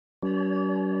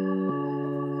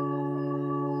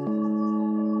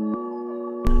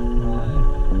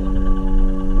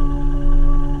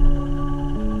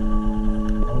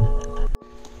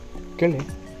ಕೇಳಿ.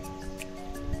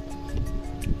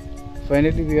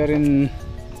 Finally we are ಇನ್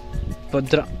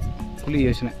ಭದ್ರಾ ಹುಲಿ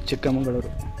ಯೋಜನೆ,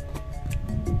 Chikkamagaluru.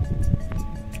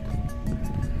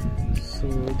 So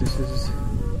this is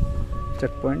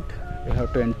check point. You have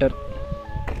to enter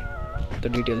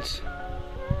the details.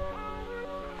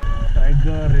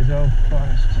 Tiger Reserve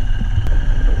Forest.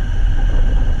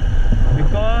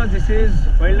 Because this is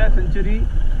wildlife sanctuary,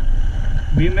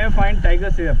 we may find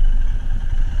tigers here.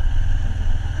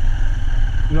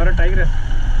 You are a tigress.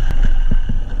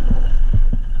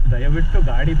 ದಯವಿಟ್ಟು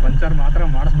ಗಾಡಿ puncture ಮಾತ್ರ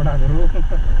ಮಾಡಿಸ್ಬೇಡ ಗುರು.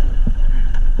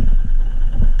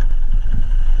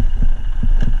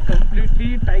 Completely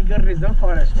Tiger Reserve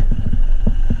Forest.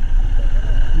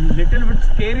 Little bit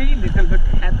scary, little bit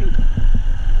happy.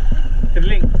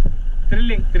 Thrilling.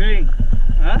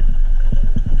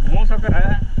 ಹ್ಞೂ ಸಾಕರ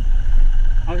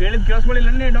ಅವ್ನು ಹೇಳಿದ್ ಕೇಳಿಸ್ಕೊಳ್ಳಿಲ್ಲ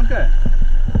ನೀ ಡೊಂಕ.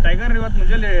 Tiger ಇವತ್ತು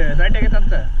ಮುಂಜಾನೆ ರೈಟ್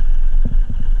ಆಗೈತಂತ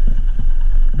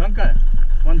ಡೊಂಕ.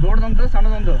 ಒಂದು ದೊಡ್ಡದೊಂದು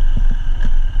ಸಣ್ಣದೊಂದು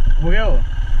ಹೋಗ್ಯಾವ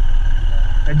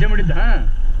ಹೆಜ್ಜೆ ಮಾಡಿದ್ದ.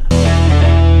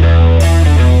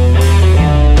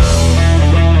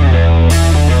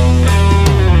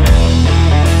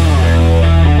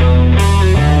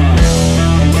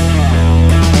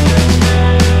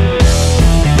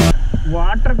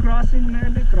 ವಾಟರ್ ಕ್ರಾಸಿಂಗ್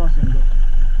ಮೇಲೆ crossing,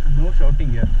 no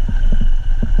shouting here.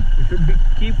 You should be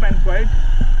keep and quite.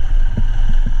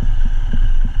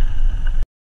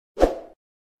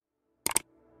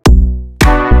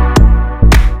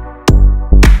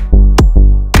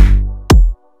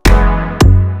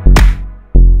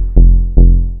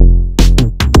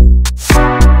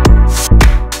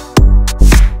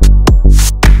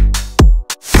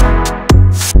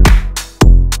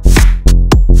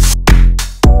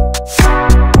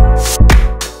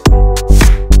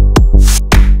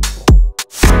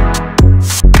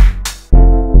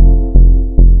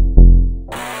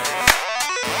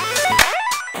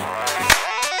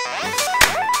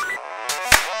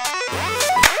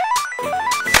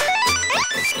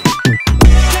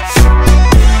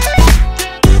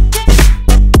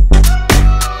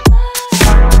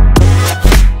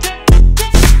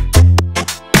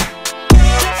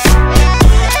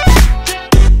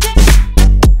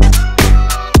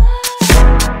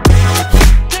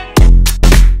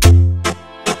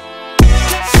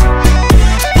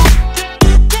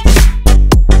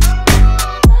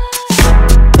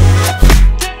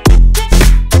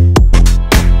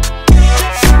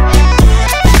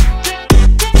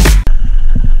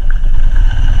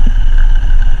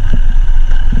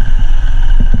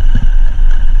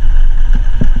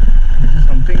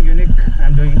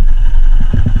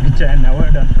 I never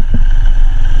done.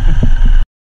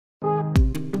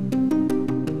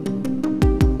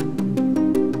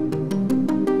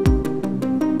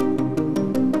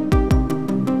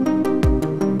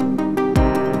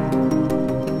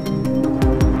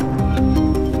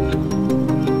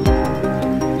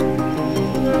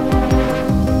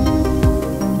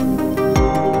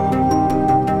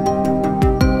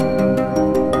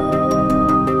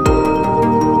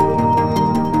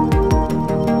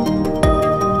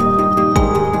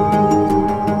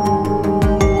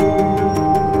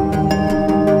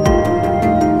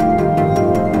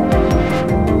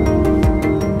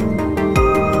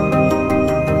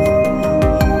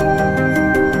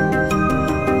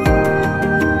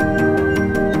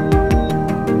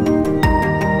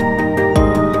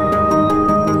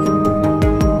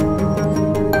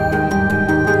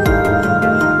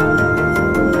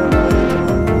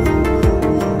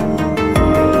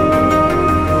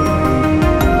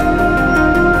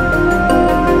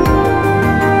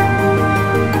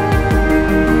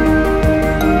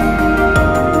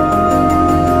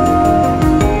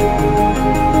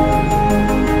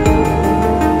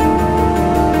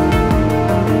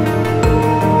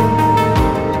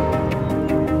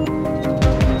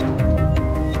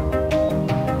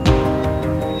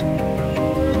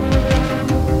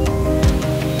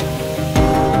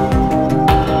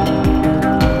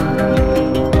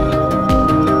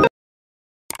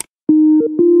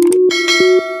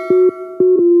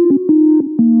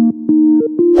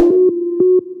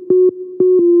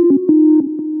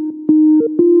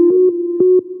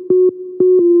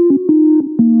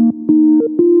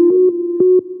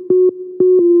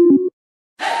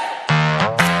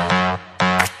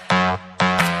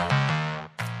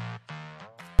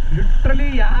 Literally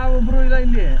ಯಾವೊಬ್ರು ಇಲ್ಲ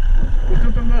ಇಲ್ಲಿ ಇಷ್ಟು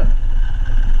ತುಂಬ.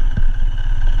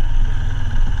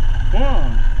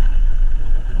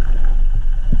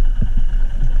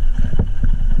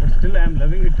 But still I am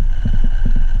loving it.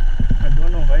 I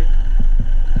don't know why.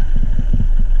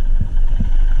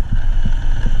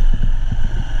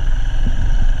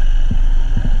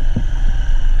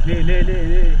 ಲೇ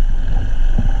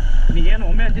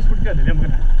ಅಂಜಿಸ್ಬಿಡ್ತೀವಿ ನಮ್ಗೆ.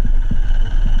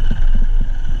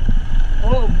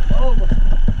 Oh,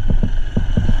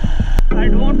 I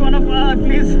don't wanna park,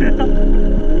 please.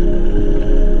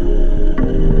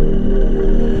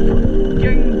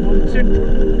 King bullshit.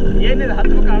 ಏನಿದೆ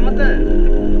ಹತ್ಬೇಕಾ ಮತ್ತೆ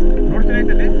ನೋಡ್ತೀನಿ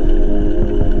ಐತಲ್ಲಿ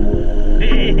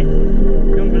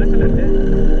ಇವ್ ಬೆಳೆಸಲಂತೆ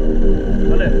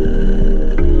ಅಲ್ಲ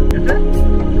ಎಷ್ಟು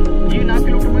ಈಗ 4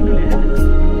 ಕಿಲೋಮೀಟರ್ ಬಂದಿಲ್ಲಿ.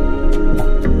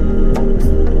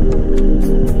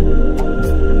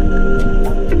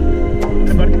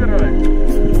 ಬರ್ತಿದಾರ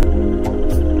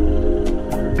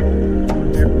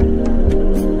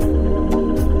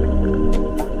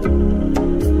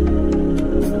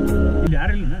ಇಲ್ಲಿ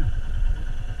ಯಾರಿಲ್ಲ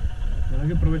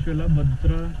ಒಳಗೆ ಪ್ರವೇಶವಿಲ್ಲ.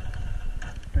 ಭದ್ರಾ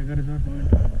ಟೈಗರ್ ರಿಸರ್ವ್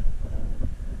ಪಾಯಿಂಟ್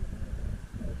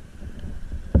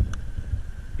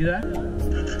ಇದೆ.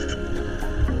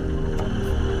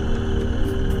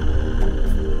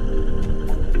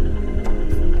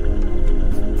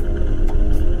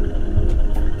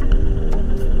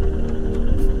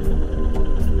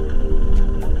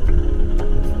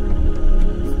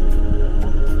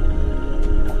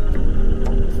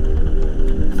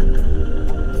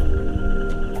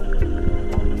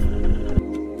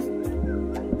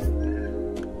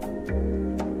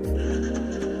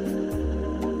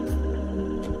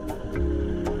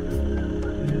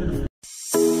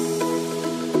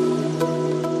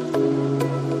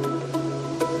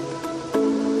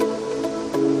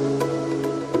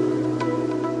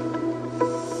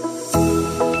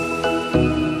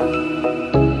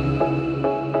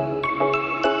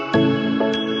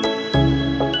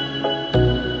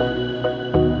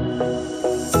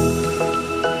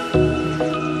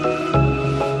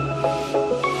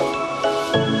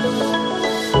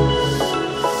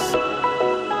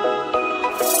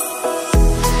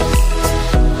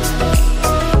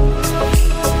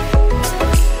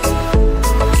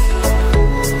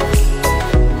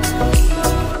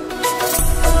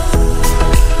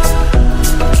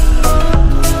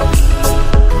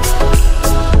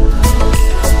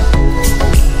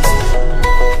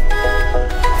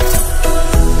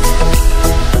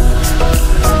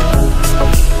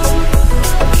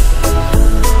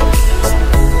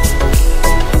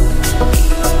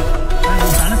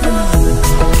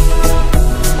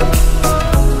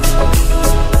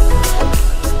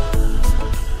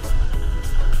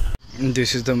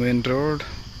 This is the main road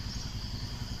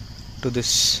to this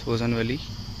Ocean Valley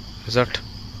resort.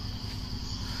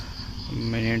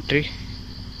 Main entry.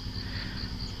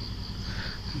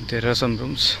 There are some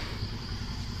rooms.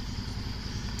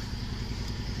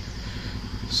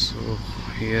 So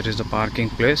here is the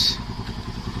parking place,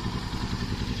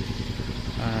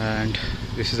 and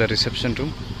this is the reception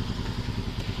room.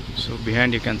 So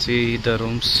behind you can see the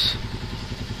rooms.